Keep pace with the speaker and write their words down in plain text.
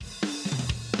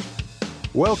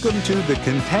Welcome to The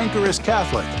Cantankerous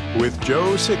Catholic with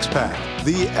Joe Sixpack,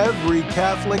 the every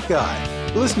Catholic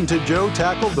guy. Listen to Joe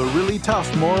tackle the really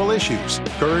tough moral issues,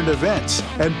 current events,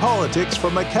 and politics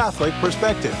from a Catholic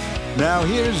perspective. Now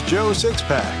here's Joe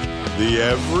Sixpack, the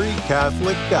every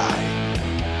Catholic guy.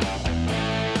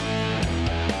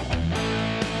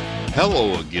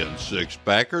 Hello again,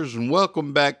 Six-Packers, and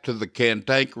welcome back to The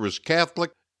Cantankerous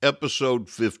Catholic, episode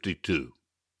 52.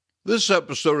 This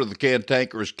episode of The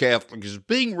Cantankerous Catholic is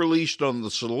being released on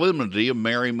the Solemnity of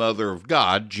Mary, Mother of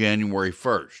God, January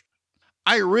 1st.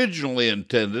 I originally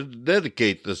intended to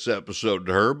dedicate this episode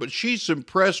to her, but she's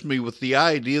impressed me with the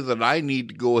idea that I need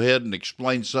to go ahead and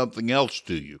explain something else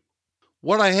to you.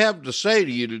 What I have to say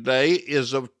to you today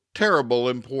is of terrible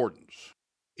importance.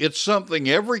 It's something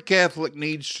every Catholic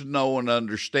needs to know and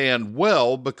understand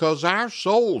well because our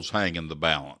souls hang in the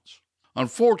balance.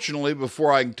 Unfortunately,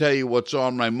 before I can tell you what's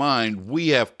on my mind, we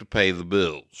have to pay the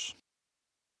bills.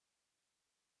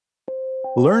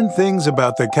 Learn things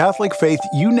about the Catholic faith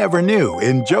you never knew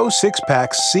in Joe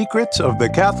Sixpack's Secrets of the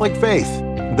Catholic Faith.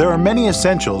 There are many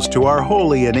essentials to our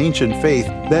holy and ancient faith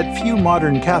that few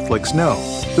modern Catholics know.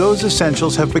 Those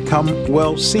essentials have become,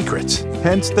 well, secrets,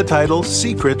 hence the title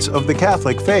Secrets of the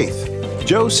Catholic Faith.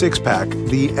 Joe Sixpack,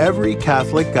 the every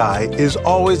Catholic guy, is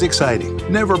always exciting,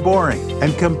 never boring,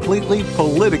 and completely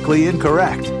politically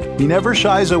incorrect. He never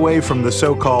shies away from the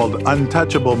so-called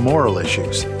untouchable moral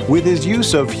issues. With his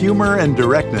use of humor and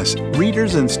directness,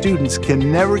 readers and students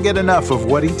can never get enough of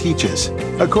what he teaches.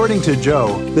 According to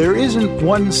Joe, there isn't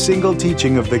one single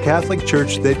teaching of the Catholic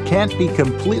Church that can't be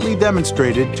completely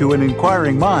demonstrated to an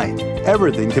inquiring mind.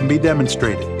 Everything can be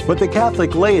demonstrated. But the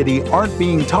Catholic laity aren't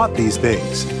being taught these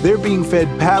things. They're being fed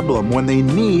pablum when they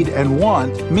need and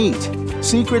want meat.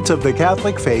 Secrets of the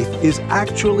Catholic Faith is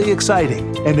actually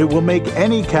exciting, and it will make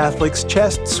any Catholic's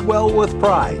chest swell with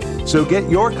pride. So get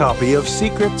your copy of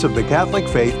Secrets of the Catholic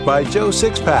Faith by Joe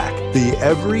Sixpack, the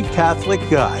every Catholic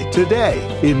guy,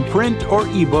 today in print or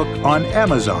ebook on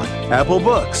Amazon, Apple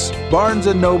Books, Barnes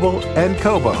 & Noble, and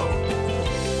Kobo.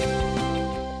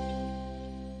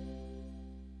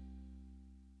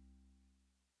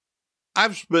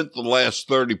 I've spent the last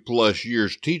 30-plus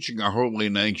years teaching our holy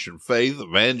and ancient faith,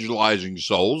 evangelizing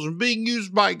souls, and being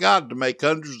used by God to make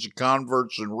hundreds of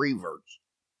converts and reverts.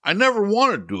 I never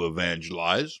wanted to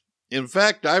evangelize. In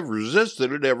fact, I've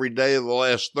resisted it every day of the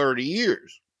last 30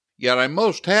 years. Yet I'm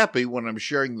most happy when I'm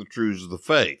sharing the truths of the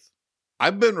faith.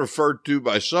 I've been referred to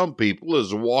by some people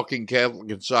as a walking Catholic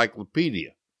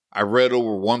encyclopedia. I've read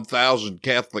over 1,000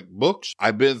 Catholic books.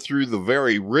 I've been through the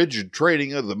very rigid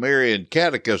training of the Marian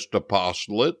Catechist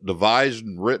Apostolate, devised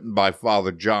and written by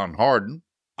Father John Hardon.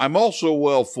 I'm also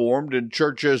well-formed in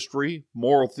church history,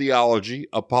 moral theology,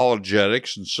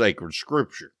 apologetics, and sacred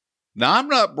scripture. Now, I'm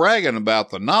not bragging about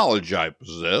the knowledge I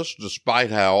possess,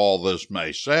 despite how all this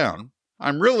may sound.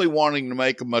 I'm really wanting to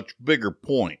make a much bigger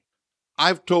point.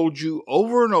 I've told you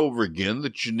over and over again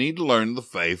that you need to learn the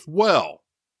faith well.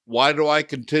 Why do I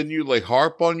continually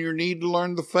harp on your need to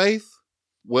learn the faith?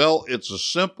 Well, it's a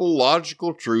simple,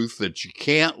 logical truth that you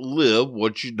can't live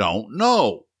what you don't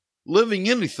know. Living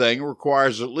anything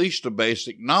requires at least a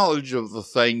basic knowledge of the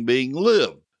thing being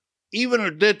lived. Even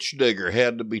a ditch digger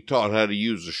had to be taught how to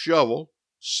use a shovel.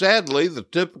 Sadly, the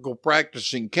typical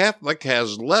practicing Catholic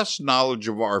has less knowledge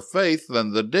of our faith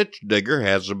than the ditch digger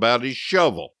has about his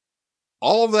shovel.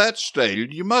 All of that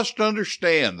stated, you must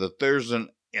understand that there's an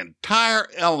entire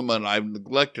element I've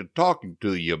neglected talking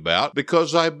to you about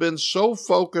because I've been so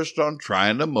focused on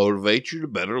trying to motivate you to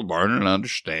better learn and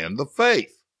understand the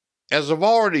faith. As I've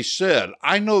already said,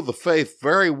 I know the faith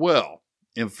very well.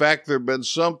 In fact, there have been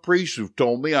some priests who've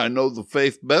told me I know the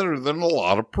faith better than a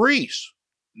lot of priests.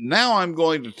 Now I'm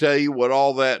going to tell you what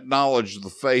all that knowledge of the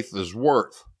faith is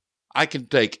worth. I can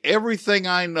take everything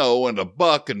I know and a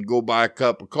buck and go buy a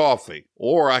cup of coffee,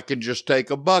 or I can just take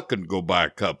a buck and go buy a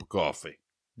cup of coffee.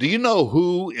 Do you know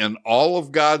who in all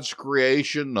of God's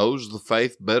creation knows the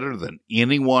faith better than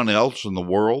anyone else in the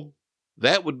world?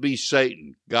 That would be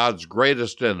Satan, God's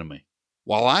greatest enemy.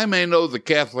 While I may know the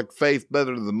Catholic faith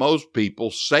better than most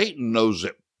people, Satan knows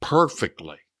it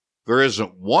perfectly. There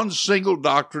isn't one single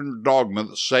doctrine or dogma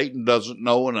that Satan doesn't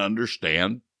know and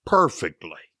understand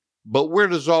perfectly. But where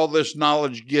does all this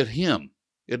knowledge get him?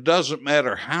 It doesn't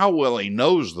matter how well he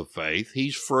knows the faith,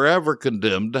 he's forever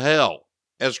condemned to hell.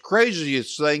 As crazy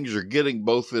as things are getting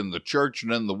both in the church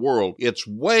and in the world, it's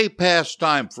way past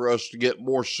time for us to get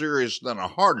more serious than a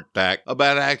heart attack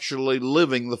about actually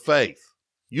living the faith.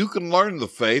 You can learn the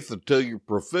faith until you're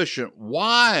proficient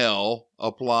while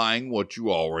applying what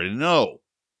you already know.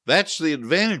 That's the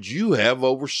advantage you have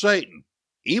over Satan.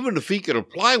 Even if he could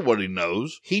apply what he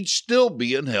knows, he'd still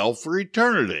be in hell for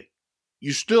eternity.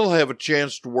 You still have a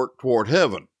chance to work toward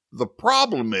heaven. The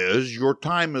problem is your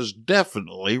time is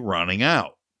definitely running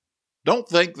out. Don't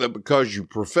think that because you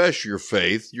profess your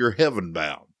faith, you're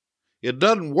heaven-bound. It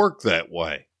doesn't work that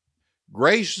way.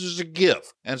 Grace is a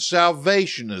gift, and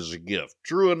salvation is a gift,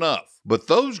 true enough. But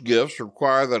those gifts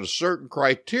require that a certain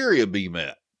criteria be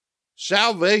met.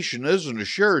 Salvation isn't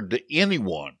assured to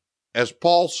anyone. As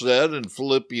Paul said in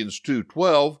Philippians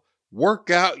 2:12, work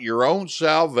out your own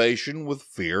salvation with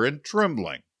fear and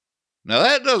trembling. Now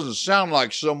that doesn't sound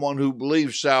like someone who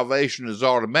believes salvation is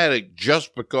automatic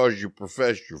just because you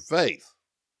profess your faith.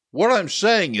 What I'm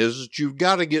saying is that you've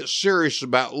got to get serious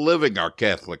about living our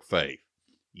Catholic faith.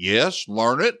 Yes,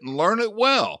 learn it and learn it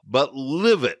well, but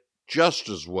live it just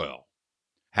as well.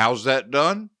 How's that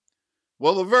done?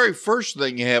 Well, the very first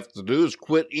thing you have to do is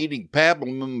quit eating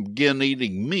pablum and begin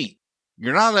eating meat.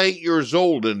 You're not 8 years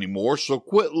old anymore, so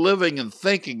quit living and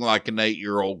thinking like an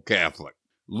 8-year-old Catholic.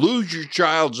 Lose your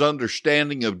child's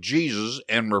understanding of Jesus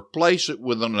and replace it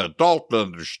with an adult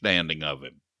understanding of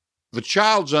him. The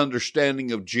child's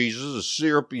understanding of Jesus is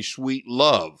syrupy sweet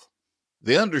love.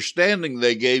 The understanding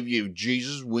they gave you of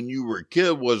Jesus when you were a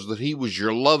kid was that he was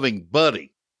your loving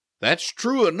buddy. That's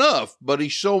true enough, but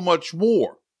he's so much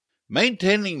more.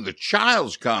 Maintaining the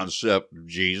child's concept of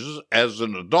Jesus as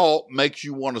an adult makes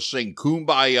you want to sing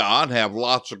Kumbaya and have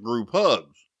lots of group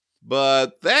hugs.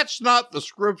 But that's not the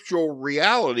scriptural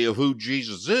reality of who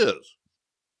Jesus is.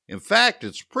 In fact,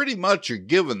 it's pretty much a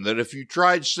given that if you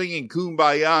tried singing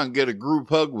Kumbaya and get a group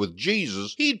hug with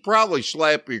Jesus, he'd probably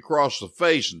slap you across the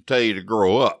face and tell you to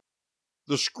grow up.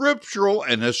 The scriptural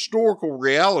and historical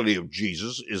reality of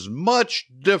Jesus is much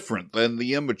different than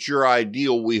the immature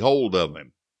ideal we hold of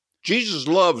him. Jesus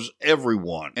loves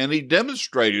everyone, and he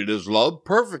demonstrated his love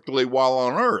perfectly while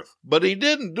on earth, but he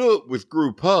didn't do it with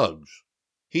group hugs.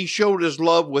 He showed his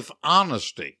love with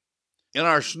honesty. In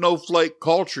our snowflake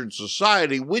culture and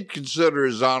society, we'd consider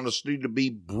his honesty to be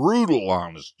brutal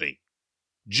honesty.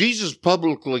 Jesus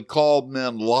publicly called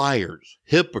men liars,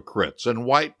 hypocrites, and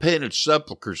white-painted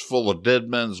sepulchres full of dead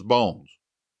men's bones.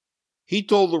 He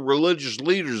told the religious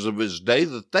leaders of his day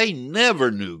that they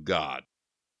never knew God.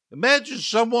 Imagine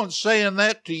someone saying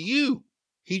that to you.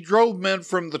 He drove men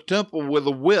from the temple with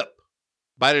a whip.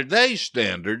 By today's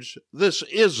standards, this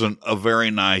isn't a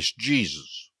very nice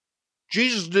Jesus.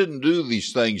 Jesus didn't do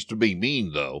these things to be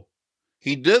mean, though.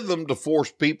 He did them to force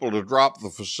people to drop the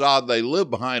facade they live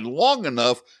behind long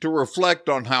enough to reflect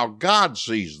on how God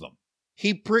sees them.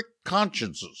 He pricked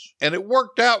consciences, and it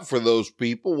worked out for those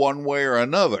people one way or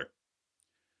another.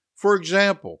 For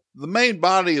example, the main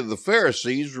body of the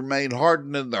Pharisees remained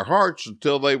hardened in their hearts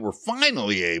until they were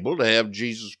finally able to have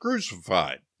Jesus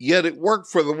crucified. Yet it worked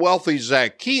for the wealthy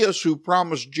Zacchaeus, who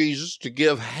promised Jesus to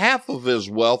give half of his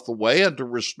wealth away and to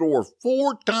restore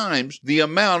 4 times the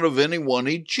amount of anyone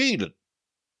he'd cheated.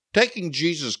 Taking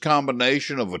Jesus'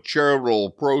 combination of a charitable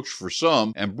approach for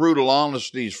some and brutal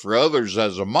honesties for others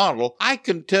as a model, I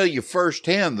can tell you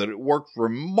firsthand that it worked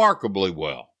remarkably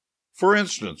well. For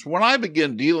instance, when I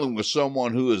begin dealing with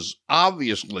someone who is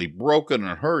obviously broken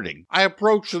and hurting, I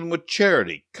approach them with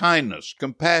charity, kindness,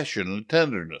 compassion, and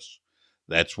tenderness.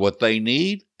 That's what they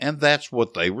need, and that's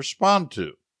what they respond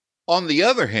to. On the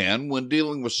other hand, when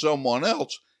dealing with someone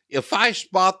else, if I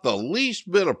spot the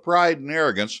least bit of pride and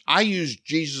arrogance, I use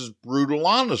Jesus' brutal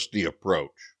honesty approach.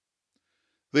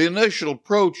 The initial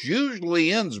approach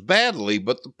usually ends badly,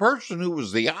 but the person who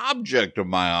was the object of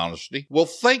my honesty will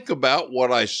think about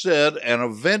what I said and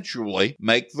eventually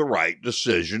make the right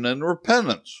decision in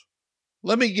repentance.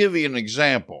 Let me give you an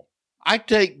example. I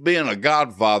take being a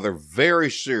godfather very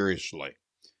seriously.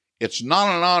 It's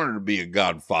not an honor to be a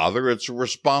godfather, it's a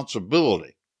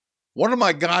responsibility. One of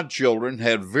my godchildren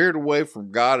had veered away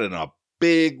from God in a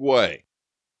big way.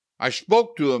 I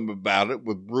spoke to him about it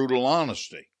with brutal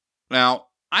honesty. Now,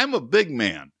 I'm a big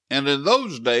man, and in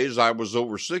those days I was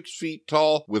over 6 feet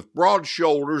tall with broad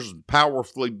shoulders and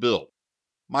powerfully built.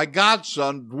 My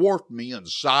godson dwarfed me in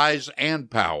size and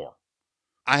power.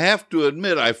 I have to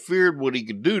admit I feared what he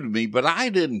could do to me, but I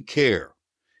didn't care.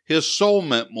 His soul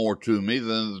meant more to me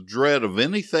than the dread of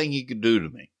anything he could do to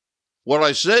me. What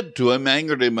I said to him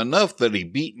angered him enough that he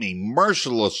beat me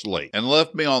mercilessly and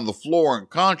left me on the floor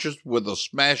unconscious with a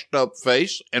smashed-up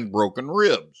face and broken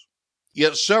ribs.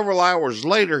 Yet several hours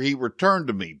later he returned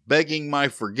to me, begging my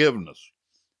forgiveness.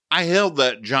 I held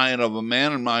that giant of a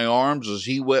man in my arms as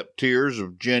he wept tears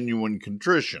of genuine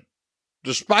contrition.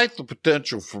 Despite the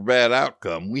potential for bad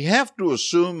outcome, we have to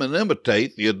assume and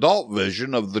imitate the adult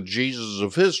vision of the Jesus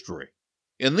of history.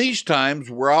 In these times,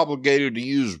 we're obligated to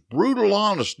use brutal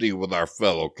honesty with our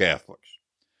fellow Catholics.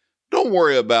 Don't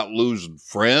worry about losing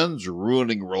friends or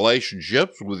ruining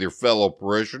relationships with your fellow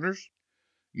parishioners.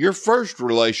 Your first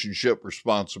relationship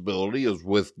responsibility is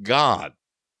with God.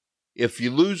 If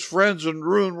you lose friends and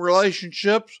ruin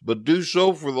relationships, but do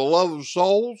so for the love of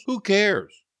souls, who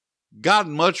cares? God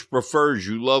much prefers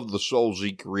you love the souls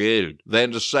He created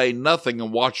than to say nothing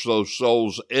and watch those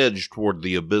souls edge toward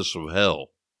the abyss of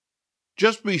hell.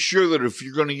 Just be sure that if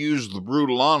you're going to use the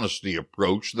brutal honesty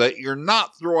approach, that you're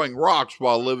not throwing rocks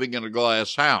while living in a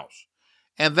glass house.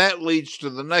 And that leads to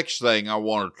the next thing I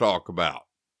want to talk about.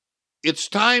 It's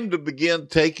time to begin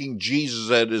taking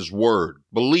Jesus at His word,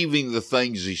 believing the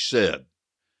things He said.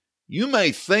 You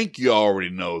may think you already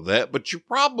know that, but you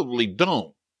probably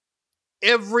don't.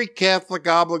 Every Catholic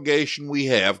obligation we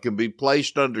have can be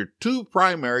placed under two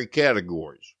primary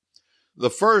categories. The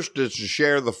first is to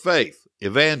share the faith,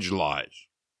 evangelize.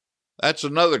 That's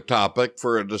another topic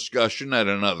for a discussion at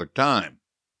another time.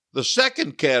 The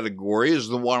second category is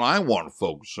the one I want to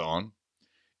focus on.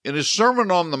 In His Sermon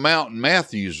on the Mount in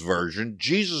Matthew's version,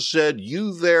 Jesus said,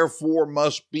 "You therefore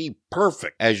must be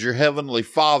perfect as your heavenly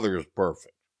Father is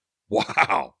perfect."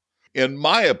 Wow! In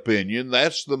my opinion,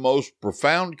 that's the most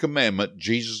profound commandment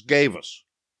Jesus gave us.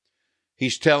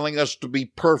 He's telling us to be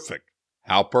perfect.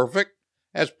 How perfect?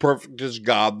 As perfect as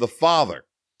God the Father.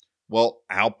 Well,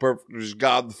 how perfect is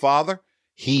God the Father?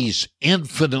 He's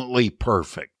infinitely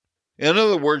perfect. In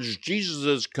other words, Jesus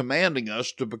is commanding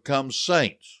us to become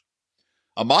saints.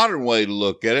 A modern way to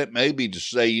look at it may be to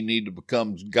say you need to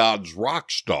become God's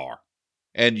rock star.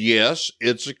 And yes,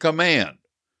 it's a command.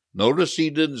 Notice He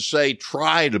didn't say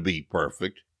try to be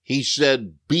perfect. He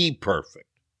said be perfect.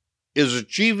 Is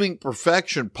achieving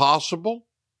perfection possible?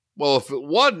 Well, if it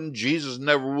wasn't, Jesus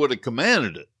never would have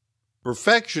commanded it.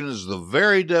 Perfection is the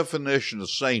very definition of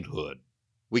sainthood.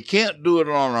 We can't do it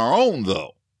on our own,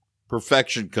 though.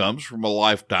 Perfection comes from a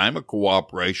lifetime of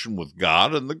cooperation with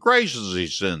God and the graces He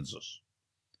sends us.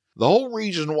 The whole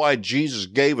reason why Jesus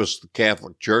gave us the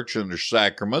Catholic Church and their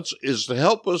sacraments is to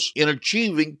help us in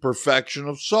achieving perfection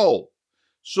of soul.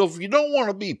 So if you don't want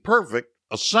to be perfect,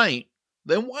 a saint,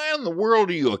 then why in the world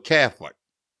are you a Catholic?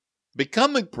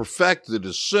 Becoming perfected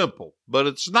is simple, but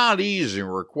it's not easy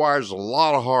and requires a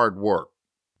lot of hard work.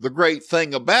 The great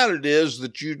thing about it is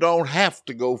that you don't have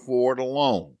to go for it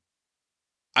alone.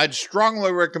 I'd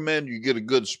strongly recommend you get a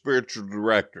good spiritual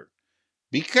director.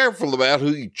 Be careful about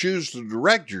who you choose to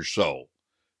direct your soul.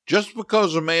 Just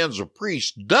because a man's a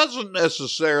priest doesn't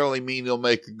necessarily mean he'll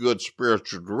make a good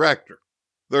spiritual director.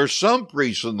 There are some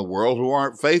priests in the world who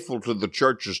aren't faithful to the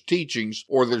church's teachings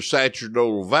or their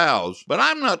sacerdotal vows, but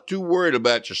I'm not too worried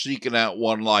about you seeking out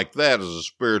one like that as a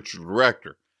spiritual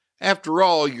director. After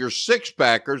all, you're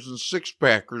six-packers, and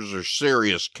six-packers are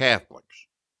serious Catholics.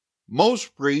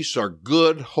 Most priests are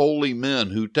good, holy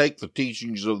men who take the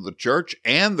teachings of the church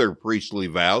and their priestly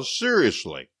vows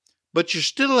seriously. But you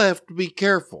still have to be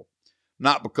careful,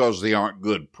 not because they aren't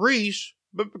good priests,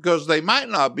 but because they might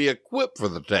not be equipped for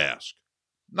the task.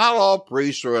 Not all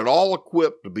priests are at all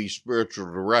equipped to be spiritual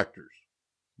directors.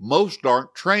 Most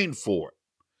aren't trained for it.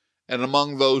 And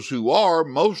among those who are,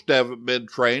 most haven't been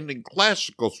trained in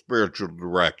classical spiritual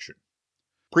direction.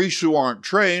 Priests who aren't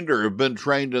trained or have been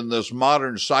trained in this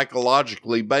modern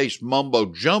psychologically based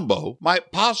mumbo-jumbo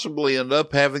might possibly end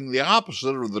up having the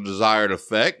opposite of the desired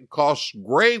effect and cause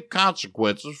grave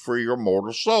consequences for your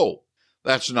mortal soul.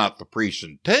 That's not the priest's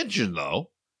intention, though.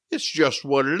 It's just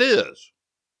what it is.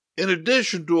 In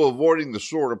addition to avoiding the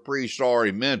sort of priest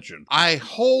already mentioned, I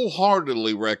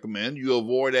wholeheartedly recommend you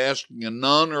avoid asking a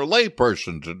nun or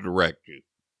layperson to direct you.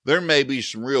 There may be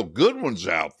some real good ones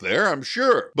out there, I'm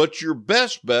sure, but your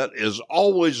best bet is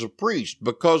always a priest,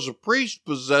 because a priest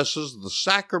possesses the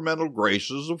sacramental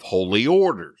graces of holy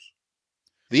orders.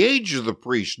 The age of the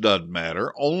priest doesn't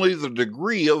matter, only the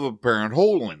degree of apparent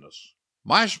holiness.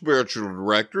 My spiritual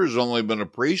director has only been a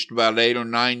priest about 8 or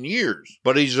 9 years,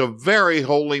 but he's a very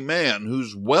holy man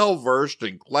who's well-versed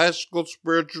in classical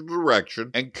spiritual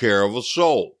direction and care of a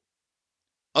soul.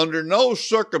 Under no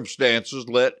circumstances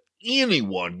let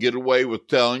anyone get away with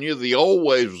telling you the old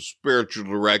ways of spiritual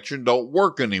direction don't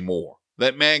work anymore,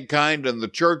 that mankind and the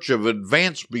church have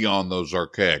advanced beyond those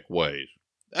archaic ways.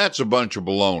 That's a bunch of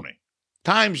baloney.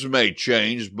 Times may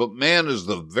change, but man is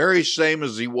the very same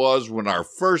as he was when our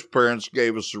first parents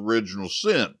gave us original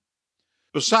sin.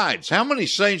 Besides, how many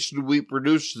saints do we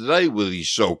produce today with these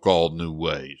so-called new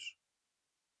ways?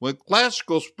 When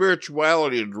classical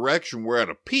spirituality and direction were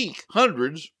at a peak,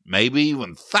 hundreds, maybe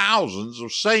even thousands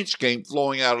of saints came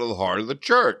flowing out of the heart of the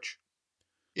church.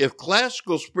 If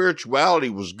classical spirituality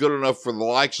was good enough for the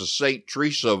likes of St.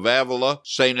 Teresa of Avila,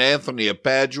 St. Anthony of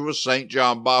Padua, St.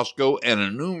 John Bosco,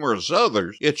 and numerous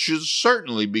others, it should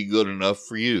certainly be good enough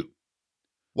for you.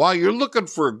 While you're looking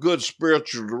for a good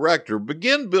spiritual director,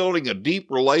 begin building a deep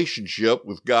relationship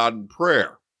with God in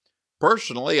prayer.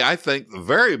 Personally, I think the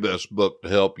very best book to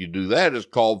help you do that is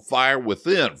called Fire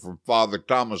Within from Father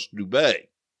Thomas Dubay.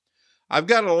 I've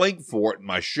got a link for it in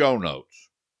my show notes.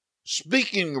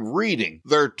 Speaking of reading,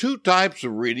 there are two types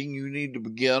of reading you need to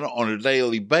begin on a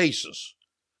daily basis.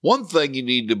 One thing you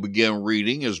need to begin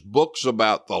reading is books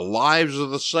about the lives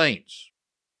of the saints.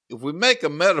 If we make a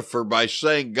metaphor by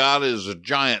saying God is a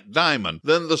giant diamond,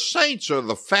 then the saints are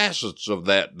the facets of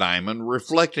that diamond,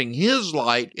 reflecting His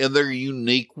light in their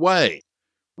unique way.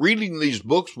 Reading these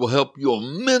books will help you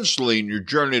immensely in your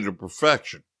journey to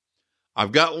perfection.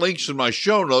 I've got links in my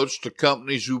show notes to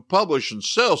companies who publish and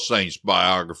sell saints'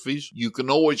 biographies you can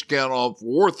always count on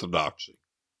for orthodoxy.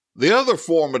 The other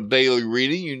form of daily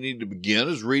reading you need to begin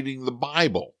is reading the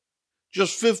Bible.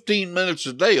 Just 15 minutes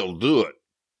a day will do it.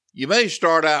 You may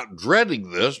start out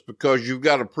dreading this because you've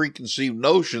got a preconceived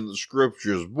notion that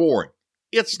Scripture is boring.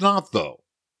 It's not, though.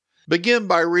 Begin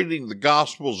by reading the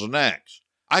Gospels and Acts.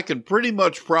 I can pretty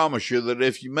much promise you that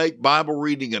if you make Bible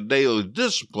reading a daily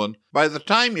discipline, by the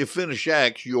time you finish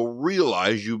Acts, you'll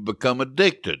realize you've become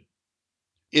addicted.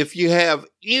 If you have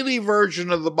any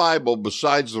version of the Bible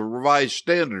besides the Revised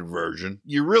Standard Version,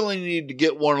 you really need to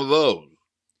get one of those.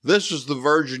 This is the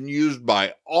version used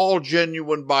by all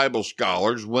genuine Bible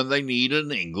scholars when they need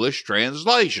an English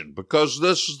translation, because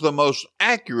this is the most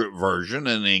accurate version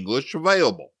in English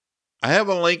available. I have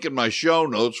a link in my show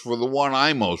notes for the one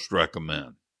I most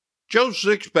recommend. Joe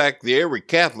Sixpack, the Every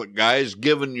Catholic Guy, has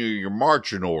given you your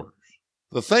marching orders.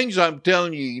 The things I'm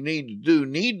telling you need to do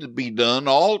need to be done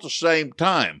all at the same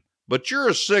time, but you're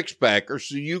a six-packer,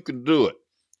 so you can do it.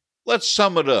 Let's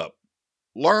sum it up.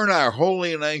 Learn our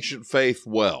holy and ancient faith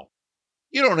well.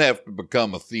 You don't have to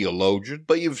become a theologian,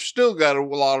 but you've still got a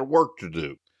lot of work to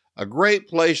do. A great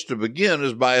place to begin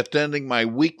is by attending my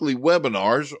weekly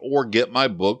webinars or get my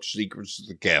book, Secrets of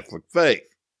the Catholic Faith.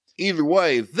 Either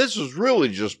way, this is really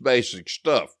just basic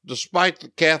stuff, despite the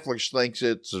Catholics think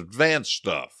it's advanced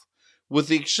stuff. With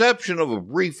the exception of a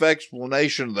brief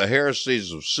explanation of the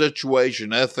heresies of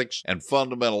situation, ethics, and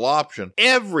fundamental option,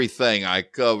 everything I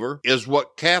cover is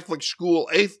what Catholic school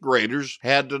 8th graders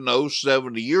had to know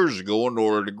 70 years ago in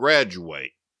order to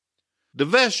graduate.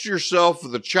 Divest yourself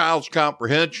of the child's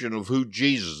comprehension of who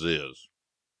Jesus is.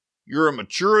 You're a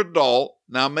mature adult,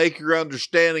 now make your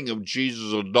understanding of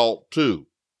Jesus adult too.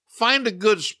 Find a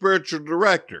good spiritual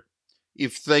director.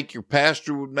 If you think your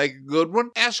pastor would make a good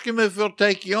one, ask him if he'll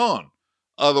take you on.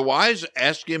 Otherwise,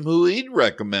 ask him who he'd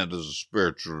recommend as a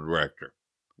spiritual director.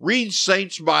 Read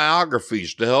saints'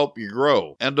 biographies to help you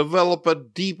grow and develop a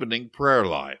deepening prayer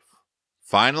life.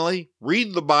 Finally,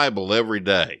 read the Bible every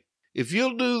day. If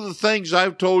you'll do the things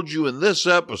I've told you in this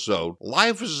episode,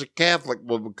 life as a Catholic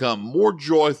will become more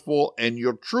joyful and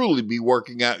you'll truly be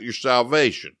working out your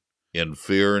salvation in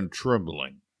fear and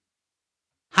trembling.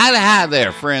 Hi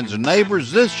there, friends and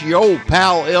neighbors. This is your old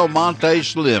pal El Monte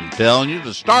Slim telling you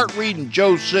to start reading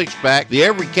Joe Sixpack, the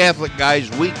Every Catholic Guy's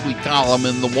weekly column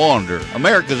in The Wanderer,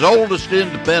 America's oldest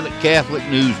independent Catholic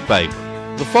newspaper.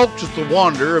 The folks at The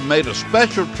Wanderer have made a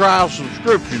special trial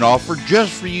subscription offer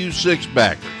just for you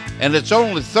six-packers, and it's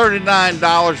only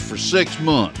 $39 for 6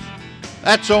 months.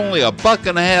 That's only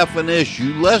 $1.50 an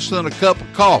issue, less than a cup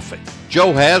of coffee.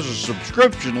 Joe has a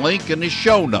subscription link in his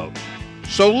show notes.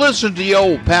 So listen to your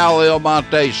old pal El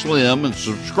Monte Slim and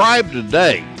subscribe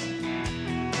today.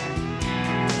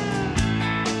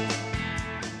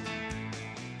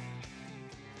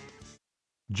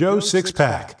 Joe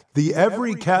Sixpack, the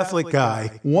Every Catholic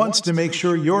Guy, wants to make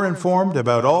sure you're informed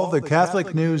about all the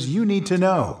Catholic news you need to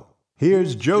know.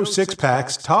 Here's Joe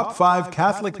Sixpack's top 5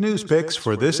 Catholic news picks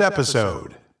for this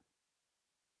episode.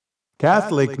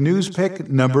 Catholic news pick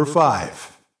number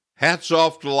 5. Hats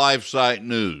off to LifeSite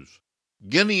News.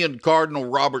 Guinean Cardinal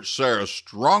Robert Sarah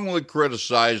strongly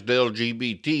criticized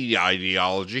LGBT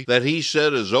ideology that he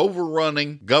said is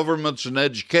overrunning governments and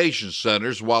education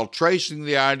centers while tracing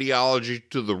the ideology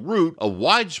to the root of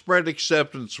widespread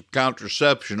acceptance of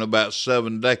contraception about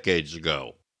 7 decades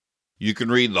ago. You can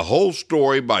read the whole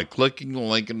story by clicking the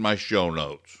link in my show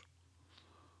notes.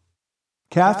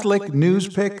 Catholic news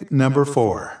pick number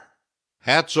 4.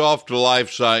 Hats off to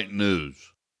LifeSite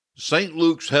News. St.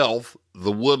 Luke's Health,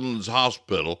 the Woodlands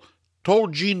Hospital,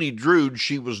 told Jeannie Drude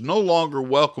she was no longer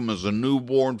welcome as a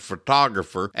newborn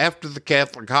photographer after the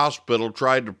Catholic hospital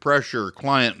tried to pressure her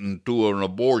client into an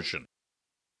abortion.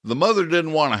 The mother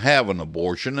didn't want to have an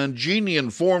abortion, and Jeannie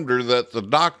informed her that the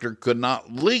doctor could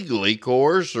not legally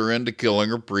coerce her into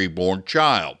killing her preborn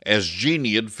child, as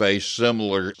Jeannie had faced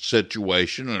similar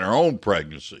situation in her own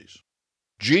pregnancies.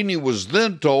 Jeannie was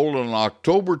then told on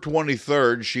October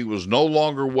 23rd she was no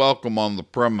longer welcome on the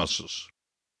premises.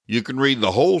 You can read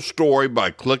the whole story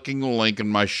by clicking the link in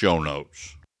my show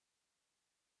notes.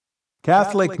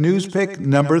 Catholic News Pick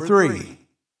number 3.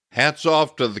 Hats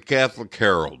off to the Catholic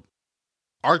Herald.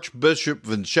 Archbishop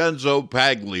Vincenzo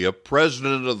Paglia,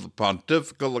 president of the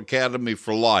Pontifical Academy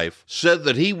for Life, said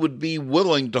that he would be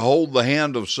willing to hold the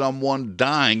hand of someone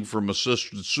dying from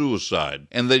assisted suicide,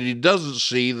 and that he doesn't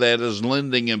see that as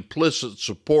lending implicit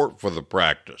support for the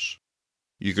practice.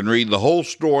 You can read the whole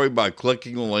story by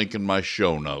clicking the link in my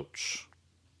show notes.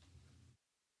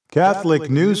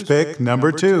 Catholic News Pick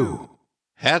number 2.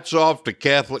 Hats off to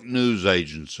Catholic News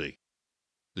Agency.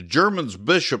 The German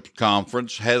Bishops'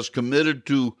 Conference has committed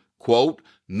to, quote,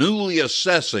 newly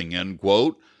assessing, end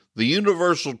quote, the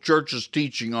Universal Church's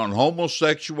teaching on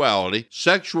homosexuality,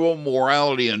 sexual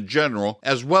morality in general,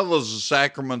 as well as the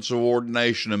sacraments of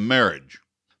ordination and marriage.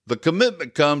 The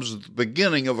commitment comes at the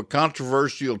beginning of a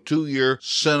controversial 2-year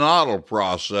synodal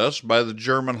process by the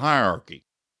German hierarchy.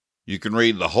 You can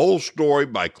read the whole story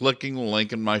by clicking the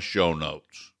link in my show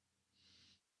notes.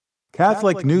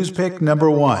 Catholic News Pick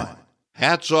number 1.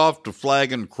 Hats off to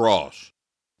Flag and Cross.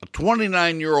 A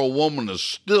 29-year-old woman is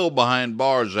still behind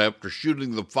bars after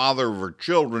shooting the father of her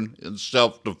children in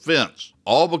self-defense,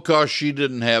 all because she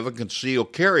didn't have a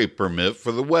concealed carry permit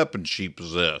for the weapon she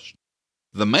possessed.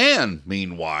 The man,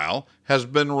 meanwhile, has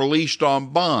been released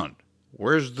on bond.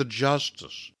 Where's the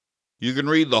justice? You can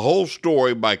read the whole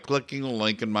story by clicking the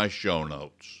link in my show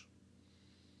notes.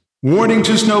 Warning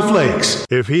to snowflakes.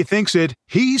 If he thinks it,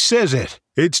 he says it.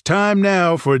 It's time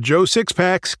now for Joe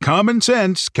Sixpack's Common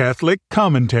Sense Catholic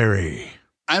Commentary.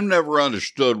 I've never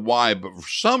understood why, but for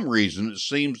some reason it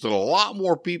seems that a lot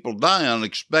more people die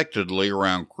unexpectedly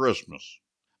around Christmas.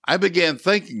 I began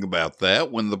thinking about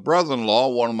that when the brother-in-law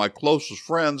of one of my closest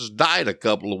friends died a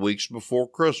couple of weeks before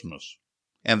Christmas.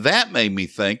 And that made me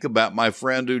think about my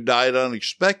friend who died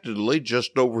unexpectedly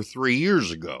just over 3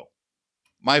 years ago.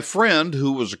 My friend,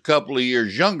 who was a couple of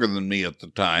years younger than me at the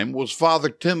time, was Father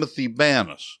Timothy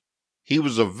Bannis. He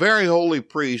was a very holy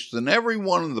priest, and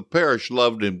everyone in the parish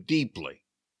loved him deeply.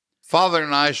 Father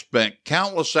and I spent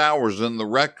countless hours in the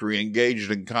rectory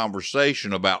engaged in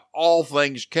conversation about all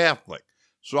things Catholic,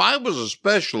 so I was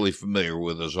especially familiar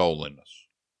with His Holiness.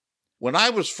 When I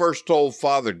was first told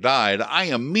Father died, I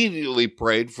immediately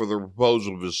prayed for the repose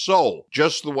of his soul,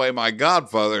 just the way my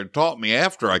godfather had taught me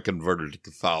after I converted to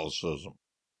Catholicism.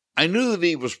 I knew that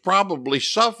he was probably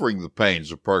suffering the pains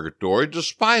of purgatory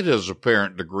despite his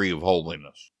apparent degree of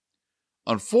holiness.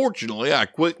 Unfortunately, I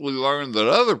quickly learned that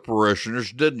other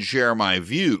parishioners didn't share my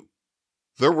view.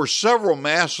 There were several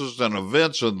masses and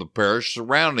events in the parish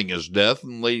surrounding his death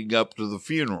and leading up to the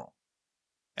funeral.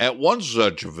 At one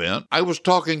such event, I was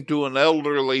talking to an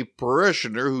elderly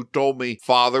parishioner who told me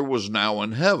Father was now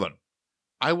in heaven.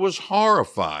 I was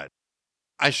horrified.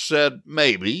 I said,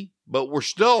 maybe, but we're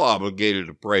still obligated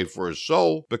to pray for his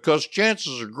soul because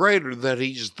chances are greater that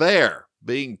he's there,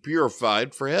 being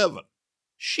purified for heaven.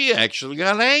 She actually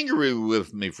got angry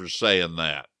with me for saying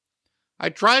that. I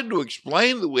tried to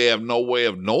explain that we have no way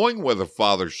of knowing whether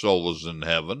Father's soul is in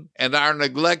heaven, and our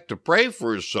neglect to pray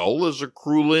for his soul is a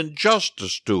cruel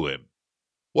injustice to him.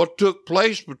 What took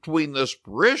place between this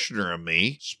parishioner and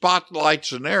me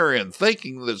spotlights an area in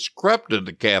thinking that's crept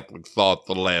into Catholic thought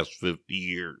the last 50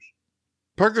 years.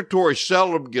 Purgatory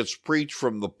seldom gets preached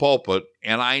from the pulpit,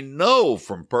 and I know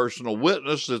from personal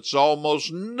witness it's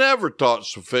almost never taught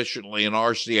sufficiently in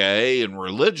RCIA and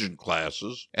religion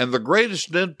classes, and the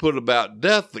greatest input about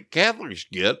death that Catholics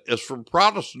get is from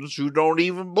Protestants who don't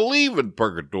even believe in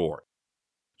purgatory.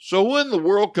 So who in the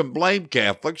world can blame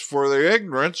Catholics for their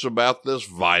ignorance about this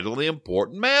vitally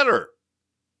important matter?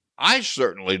 I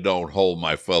certainly don't hold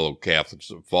my fellow Catholics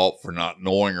at fault for not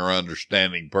knowing or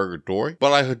understanding purgatory,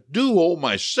 but I do hold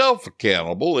myself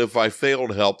accountable if I fail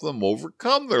to help them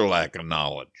overcome their lack of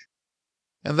knowledge.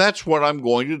 And that's what I'm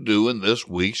going to do in this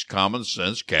week's Common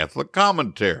Sense Catholic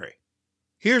Commentary.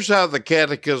 Here's how the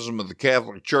Catechism of the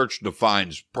Catholic Church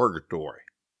defines purgatory.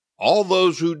 All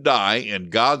those who die in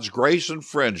God's grace and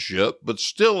friendship, but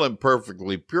still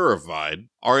imperfectly purified,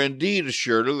 are indeed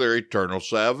assured of their eternal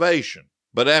salvation.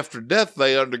 But after death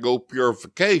they undergo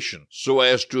purification, so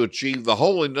as to achieve the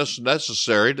holiness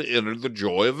necessary to enter the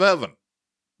joy of heaven.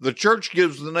 The Church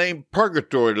gives the name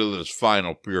purgatory to this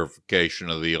final purification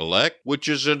of the elect, which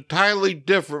is entirely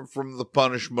different from the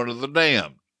punishment of the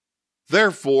damned.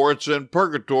 Therefore, it's in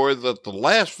purgatory that the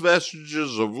last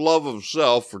vestiges of love of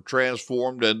self are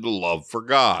transformed into love for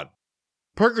God.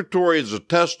 Purgatory is a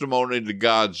testimony to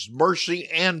God's mercy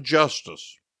and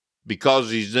justice. Because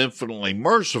He's infinitely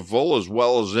merciful as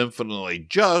well as infinitely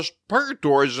just,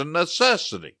 purgatory is a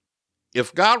necessity.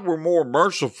 If God were more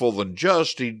merciful than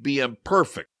just, He'd be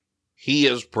imperfect. He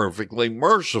is perfectly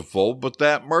merciful, but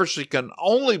that mercy can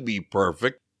only be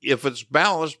perfect if it's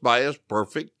balanced by His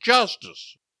perfect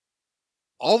justice.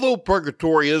 Although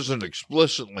purgatory isn't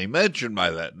explicitly mentioned by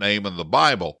that name in the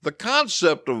Bible, the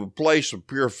concept of a place of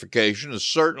purification is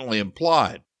certainly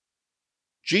implied.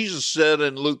 Jesus said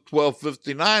in Luke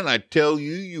 12:59, I tell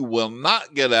you, you will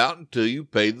not get out until you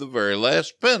pay the very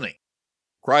last penny.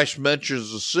 Christ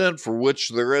mentions the sin for which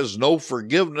there is no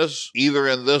forgiveness either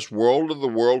in this world or the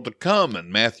world to come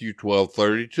in Matthew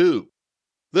 12:32.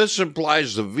 This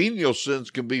implies the venial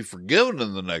sins can be forgiven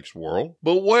in the next world,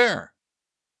 but where?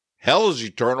 Hell is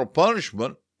eternal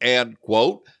punishment, and,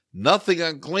 quote, nothing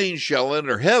unclean shall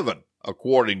enter heaven,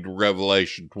 according to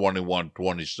Revelation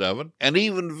 21:27, and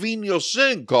even venial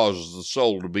sin causes the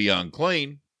soul to be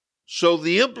unclean. So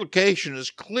the implication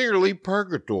is clearly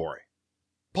purgatory.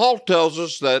 Paul tells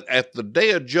us that at the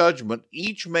day of judgment,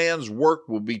 each man's work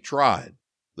will be tried.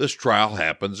 This trial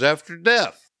happens after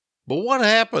death. But what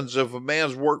happens if a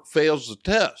man's work fails the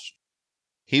test?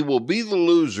 He will be the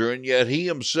loser, and yet he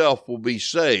himself will be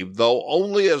saved, though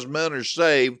only as men are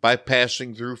saved by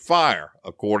passing through fire,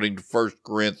 according to 1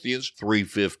 Corinthians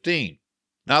 3:15.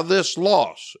 Now this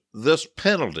loss, this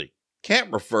penalty,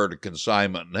 can't refer to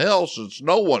consignment in hell since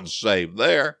no one's saved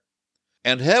there.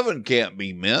 And heaven can't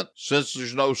be meant since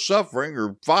there's no suffering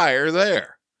or fire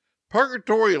there.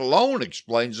 Purgatory alone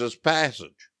explains this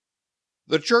passage.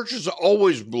 The church has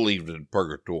always believed in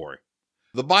purgatory.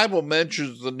 The Bible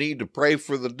mentions the need to pray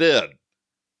for the dead.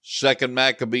 2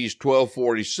 Maccabees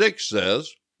 12:46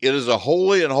 says, it is a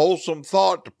holy and wholesome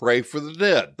thought to pray for the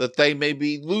dead, that they may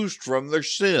be loosed from their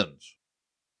sins.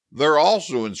 There are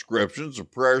also inscriptions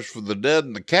of prayers for the dead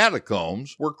in the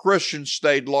catacombs, where Christians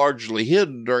stayed largely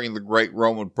hidden during the great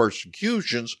Roman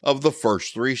persecutions of the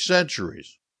first 3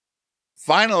 centuries.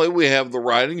 Finally, we have the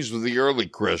writings of the early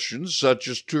Christians, such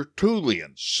as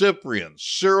Tertullian, Cyprian,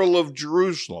 Cyril of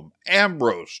Jerusalem,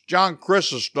 Ambrose, John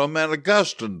Chrysostom, and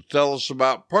Augustine to tell us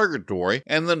about purgatory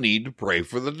and the need to pray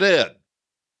for the dead.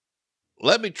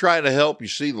 Let me try to help you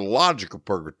see the logic of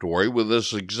purgatory with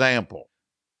this example.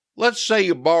 Let's say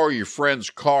you borrow your friend's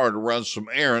car to run some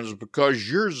errands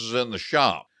because yours is in the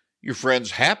shop. Your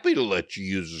friend's happy to let you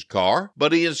use his car,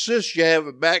 but he insists you have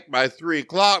it back by 3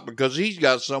 o'clock because he's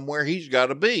got somewhere he's got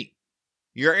to be.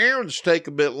 Your errands take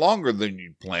a bit longer than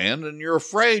you'd planned, and you're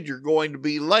afraid you're going to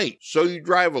be late, so you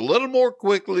drive a little more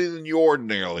quickly than you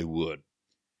ordinarily would.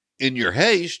 In your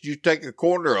haste, you take a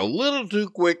corner a little too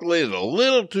quickly and a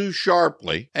little too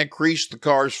sharply and crease the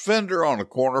car's fender on a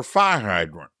corner fire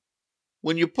hydrant.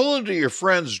 When you pull into your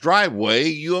friend's driveway,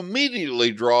 you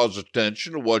immediately draw his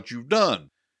attention to what you've done.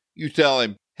 You tell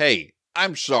him, hey,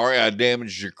 I'm sorry I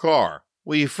damaged your car.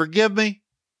 Will you forgive me?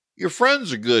 Your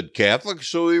friend's a good Catholic,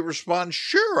 so he responds,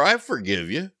 sure, I forgive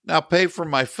you. Now pay for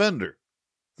my fender.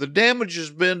 The damage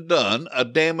has been done, a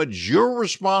damage you're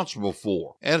responsible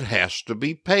for, and has to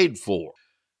be paid for.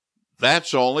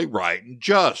 That's only right and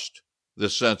just. The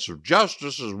sense of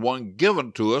justice is one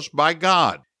given to us by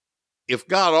God. If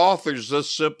God authors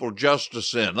this simple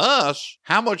justice in us,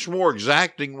 how much more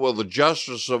exacting will the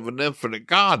justice of an infinite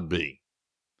God be?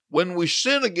 When we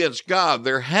sin against God,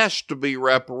 there has to be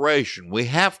reparation. We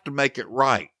have to make it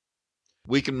right.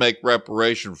 We can make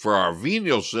reparation for our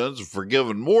venial sins and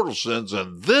forgiven mortal sins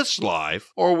in this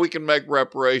life, or we can make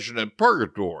reparation in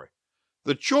purgatory.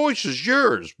 The choice is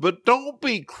yours, but don't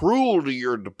be cruel to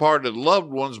your departed loved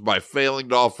ones by failing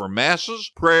to offer masses,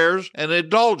 prayers, and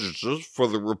indulgences for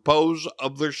the repose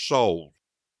of their souls.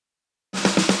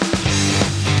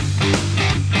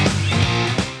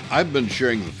 I've been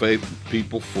sharing the faith with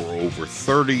people for over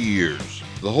 30 years.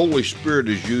 The Holy Spirit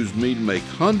has used me to make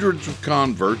hundreds of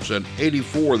converts, and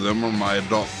 84 of them are my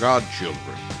adult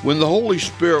godchildren. When the Holy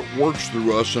Spirit works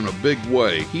through us in a big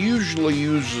way, He usually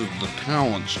uses the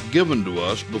talents given to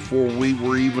us before we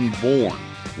were even born.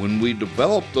 When we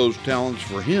develop those talents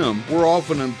for Him, we're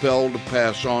often impelled to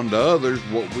pass on to others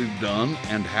what we've done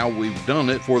and how we've done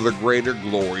it for the greater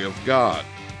glory of God.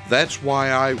 That's why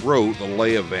I wrote the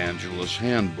Lay Evangelist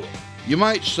Handbook. You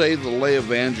might say the Lay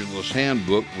Evangelist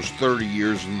Handbook was 30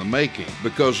 years in the making,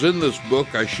 because in this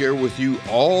book I share with you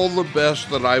all the best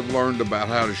that I've learned about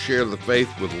how to share the faith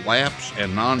with lapsed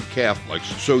and non-Catholics,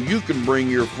 so you can bring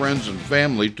your friends and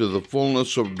family to the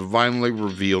fullness of divinely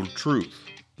revealed truth.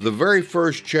 The very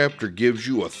first chapter gives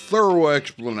you a thorough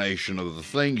explanation of the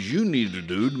things you need to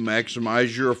do to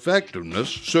maximize your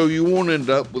effectiveness so you won't end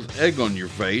up with egg on your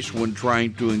face when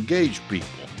trying to engage people.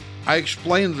 I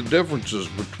explain the differences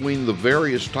between the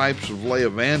various types of lay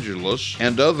evangelists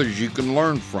and others you can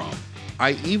learn from.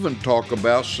 I even talk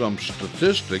about some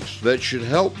statistics that should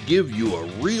help give you a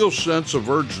real sense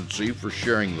of urgency for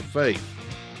sharing the faith.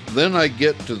 Then I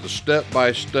get to the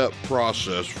step-by-step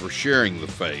process for sharing the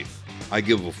faith. I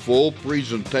give a full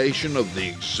presentation of the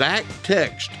exact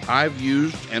text I've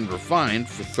used and refined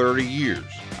for 30 years.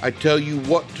 I tell you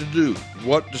what to do,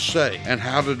 what to say, and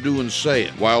how to do and say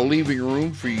it, while leaving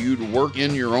room for you to work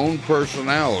in your own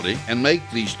personality and make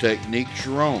these techniques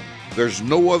your own. There's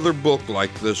no other book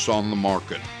like this on the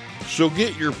market. So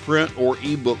get your print or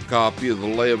ebook copy of the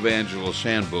Lay Evangelist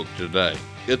Handbook today.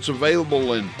 It's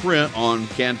available in print on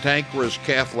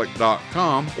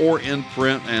cantankerouscatholic.com or in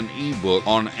print and ebook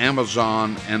on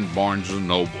Amazon and Barnes &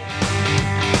 Noble.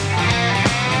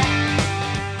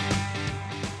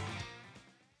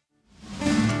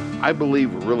 I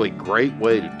believe a really great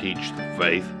way to teach the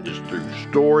faith is through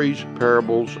stories,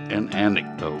 parables, and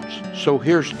anecdotes. So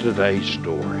here's today's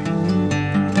story.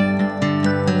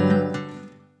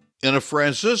 In a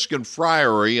Franciscan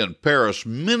friary in Paris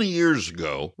many years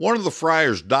ago, one of the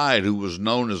friars died who was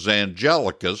known as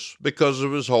Angelicus because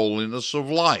of his holiness of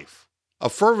life. A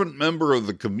fervent member of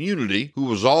the community, who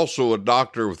was also a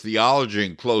doctor of theology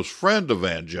and close friend of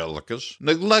Angelicus,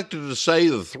 neglected to say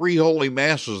the 3 holy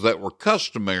masses that were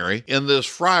customary in this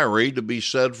friary to be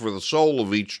said for the soul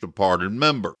of each departed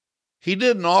member. He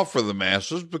didn't offer the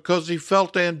masses because he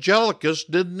felt Angelicus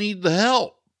didn't need the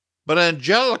help. But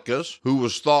Angelicus, who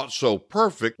was thought so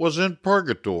perfect, was in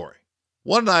purgatory.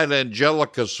 One night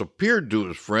Angelicus appeared to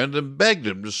his friend and begged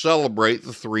him to celebrate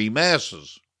the 3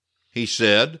 masses. He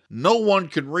said, "No one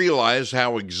can realize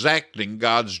how exacting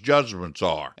God's judgments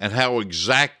are, and how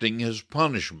exacting his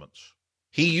punishments.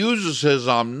 He uses his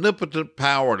omnipotent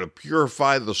power to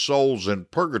purify the souls in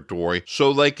purgatory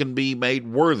so they can be made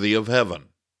worthy of heaven."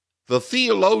 The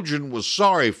theologian was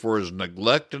sorry for his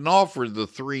neglect and offered the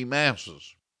 3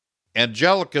 masses.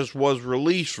 Angelicus was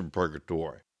released from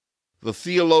purgatory. The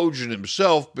theologian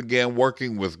himself began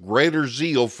working with greater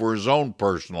zeal for his own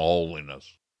personal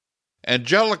holiness.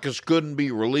 Angelicus couldn't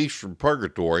be released from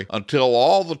purgatory until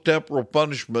all the temporal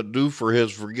punishment due for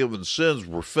his forgiven sins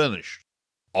were finished.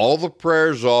 All the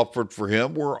prayers offered for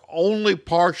him were only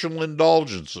partial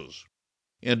indulgences.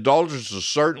 Indulgences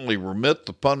certainly remit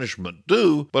the punishment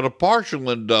due, but a partial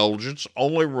indulgence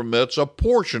only remits a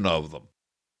portion of them.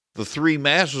 The 3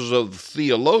 masses of the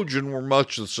theologian were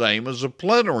much the same as a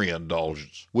plenary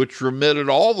indulgence, which remitted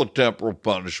all the temporal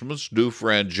punishments due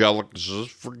for Angelicus's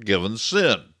forgiven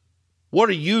sin. What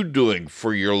are you doing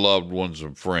for your loved ones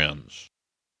and friends?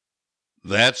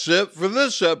 That's it for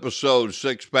this episode,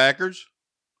 Six-Packers.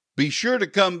 Be sure to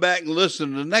come back and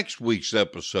listen to next week's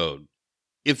episode.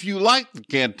 If you like the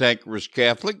Cantankerous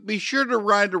Catholic, be sure to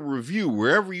write a review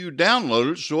wherever you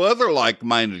download it so other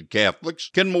like-minded Catholics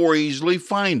can more easily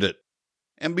find it.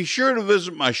 And be sure to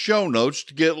visit my show notes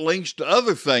to get links to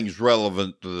other things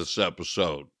relevant to this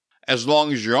episode. As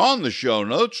long as you're on the show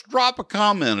notes, drop a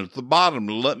comment at the bottom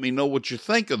to let me know what you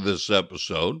think of this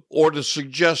episode or to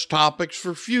suggest topics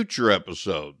for future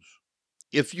episodes.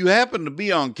 If you happen to be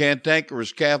on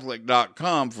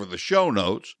cantankerouscatholic.com for the show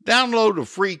notes, download a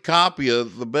free copy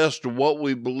of The Best of What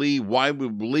We Believe, Why We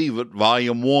Believe It,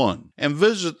 Volume 1, and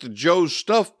visit the Joe's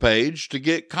Stuff page to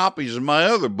get copies of my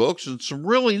other books and some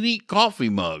really neat coffee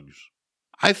mugs.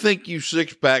 I think you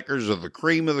 6-packers are the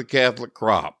cream of the Catholic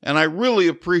crop, and I really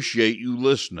appreciate you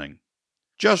listening.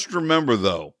 Just remember,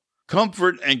 though,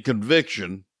 comfort and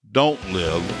conviction don't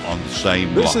live on the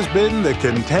same block. This has been The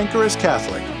Cantankerous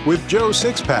Catholic with Joe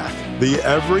Sixpack, the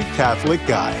Every Catholic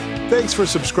Guy. Thanks for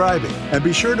subscribing, and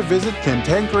be sure to visit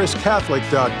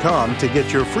cantankerouscatholic.com to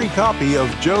get your free copy of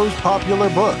Joe's popular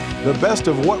book, The Best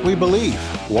of What We Believe,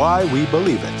 Why We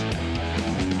Believe It.